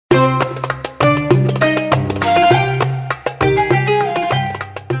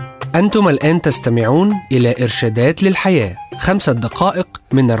أنتم الآن تستمعون إلى إرشادات للحياة 5 دقائق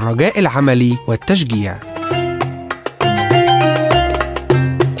من الرجاء العملي والتشجيع.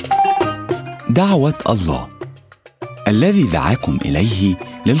 دعوة الله الذي دعاكم إليه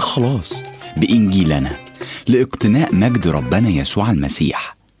للخلاص بإنجيلنا لاقتناء مجد ربنا يسوع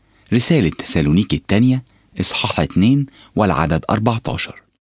المسيح. رسالة تسالونيكي الثانية إصحاح 2 والعدد 14.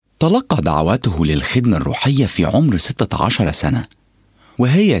 تلقى دعوته للخدمة الروحية في عمر 16 سنة،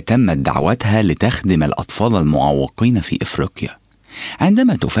 وهي تمت دعوتها لتخدم الأطفال المعوقين في إفريقيا.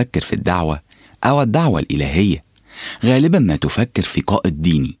 عندما تفكر في الدعوة أو الدعوة الإلهية، غالبا ما تفكر في قائد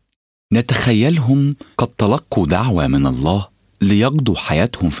ديني. نتخيلهم قد تلقوا دعوة من الله ليقضوا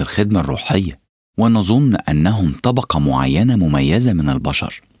حياتهم في الخدمة الروحية، ونظن أنهم طبقة معينة مميزة من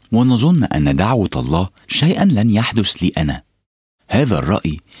البشر، ونظن أن دعوة الله شيئا لن يحدث لي أنا. هذا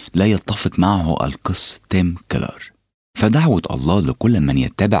الرأي لا يتفق معه القس تيم كيلر، فدعوة الله لكل من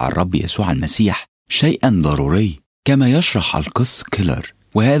يتبع الرب يسوع المسيح شيئا ضروري كما يشرح القس كيلر،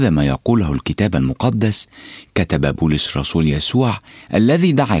 وهذا ما يقوله الكتاب المقدس. كتب بولس رسول يسوع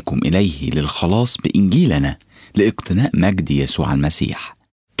الذي دعاكم إليه للخلاص بإنجيلنا لاقتناء مجد يسوع المسيح.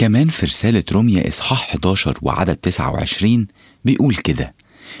 كمان في رسالة روميا إصحاح 11 وعدد 29 بيقول كده: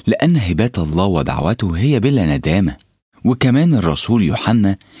 لأن هبات الله ودعوته هي بلا ندامة. وكمان الرسول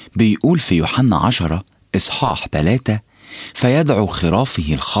يوحنا بيقول في يوحنا 10 إصحاح 3: فيدعو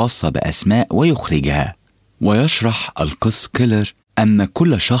خرافه الخاصة بأسماء ويخرجها. ويشرح القس كيلر أن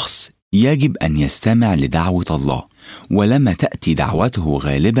كل شخص يجب أن يستمع لدعوة الله، ولما تأتي دعوته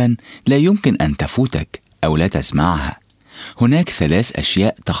غالبا لا يمكن أن تفوتك أو لا تسمعها. هناك 3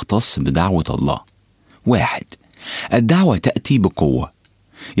 أشياء تختص بدعوة الله. 1. الدعوة تأتي بقوة.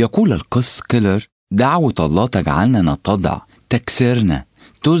 يقول القس كيلر: دعوة الله تجعلنا نتضع، تكسرنا،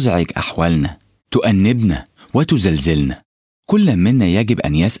 تزعج أحوالنا، تؤنبنا وتزلزلنا. كل منا يجب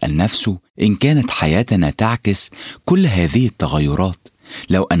أن يسأل نفسه إن كانت حياتنا تعكس كل هذه التغيرات.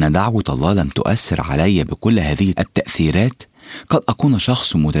 لو أن دعوة الله لم تؤثر علي بكل هذه التأثيرات، قد أكون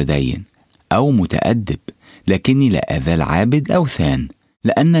شخص متدين أو متأدب، لكني لا أزال عابد أوثان،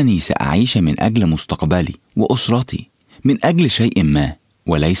 لأنني سأعيش من أجل مستقبلي وأسرتي، من أجل شيء ما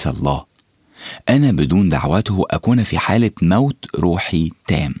وليس الله. أنا بدون دعوته أكون في حالة موت روحي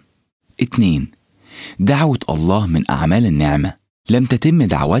تام. 2. دعوة الله من أعمال النعمة. لم تتم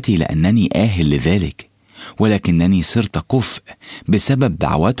دعوتي لأنني آهل لذلك، ولكنني صرت كفء بسبب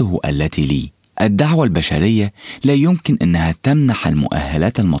دعوته التي لي. الدعوة البشرية لا يمكن أنها تمنح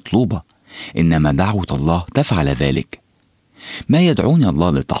المؤهلات المطلوبة، إنما دعوة الله تفعل ذلك. ما يدعوني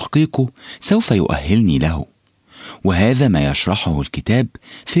الله لتحقيقه سوف يؤهلني له، وهذا ما يشرحه الكتاب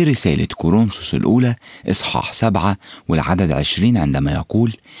في رسالة كورنثوس الأولى إصحاح 7 والعدد 20 عندما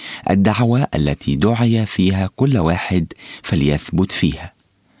يقول: الدعوة التي دعي فيها كل واحد فليثبت فيها.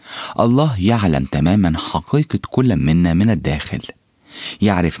 الله يعلم تماما حقيقة كل منا من الداخل،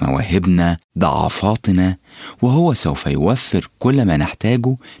 يعرف مواهبنا، ضعفاتنا، وهو سوف يوفر كل ما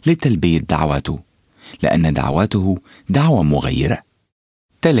نحتاجه لتلبية دعوته، لأن دعوته دعوة مغيرة.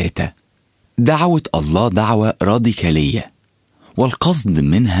 3. دعوة الله دعوة راديكالية، والقصد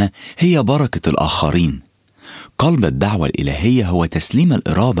منها هي بركة الآخرين. قلب الدعوة الإلهية هو تسليم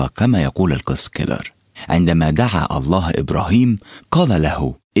الإرادة كما يقول القس كيلر. عندما دعا الله إبراهيم قال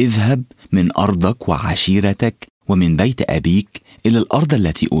له: اذهب من أرضك وعشيرتك ومن بيت أبيك إلى الأرض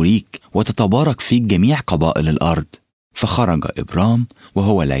التي أريك، وتتبارك فيك جميع قبائل الأرض. فخرج إبرام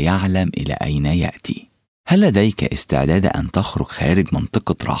وهو لا يعلم إلى أين يأتي. هل لديك استعداد أن تخرج خارج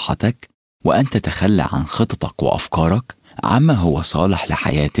منطقة راحتك وأن تتخلى عن خططك وأفكارك عما هو صالح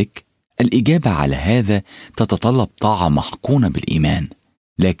لحياتك؟ الإجابة على هذا تتطلب طاعة محقونة بالإيمان،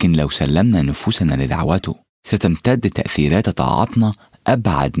 لكن لو سلمنا نفوسنا لدعوته ستمتد تأثيرات طاعتنا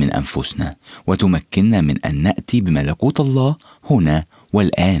أبعد من أنفسنا، وتمكننا من أن نأتي بملكوت الله هنا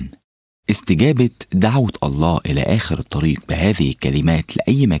والآن. استجابة دعوة الله إلى آخر الطريق بهذه الكلمات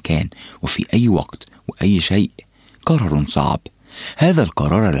لأي مكان وفي أي وقت وأي شيء قرار صعب. هذا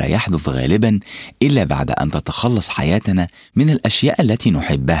القرار لا يحدث غالبا إلا بعد أن تتخلص حياتنا من الأشياء التي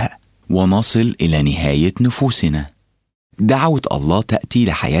نحبها ونصل إلى نهاية نفوسنا. دعوة الله تأتي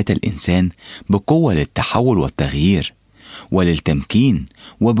لحياة الإنسان بقوة للتحول والتغيير وللتمكين،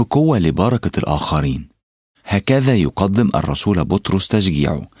 وبقوة لبركة الآخرين. هكذا يقدم الرسول بطرس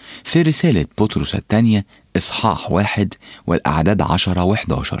تشجيعه في رسالة بطرس الثانية إصحاح 1 والأعداد 10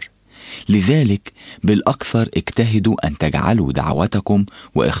 و11: لذلك بالأكثر اجتهدوا أن تجعلوا دعوتكم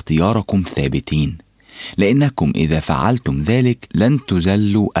واختياركم ثابتين، لأنكم إذا فعلتم ذلك لن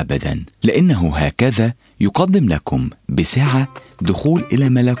تزلوا أبدا، لأنه هكذا يقدم لكم بسعة دخول إلى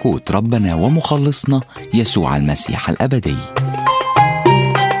ملكوت ربنا ومخلصنا يسوع المسيح الأبدي.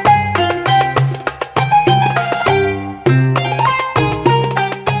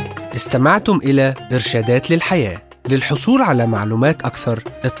 استمعتم إلى إرشادات للحياة. للحصول على معلومات أكثر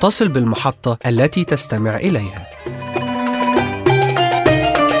اتصل بالمحطة التي تستمع إليها.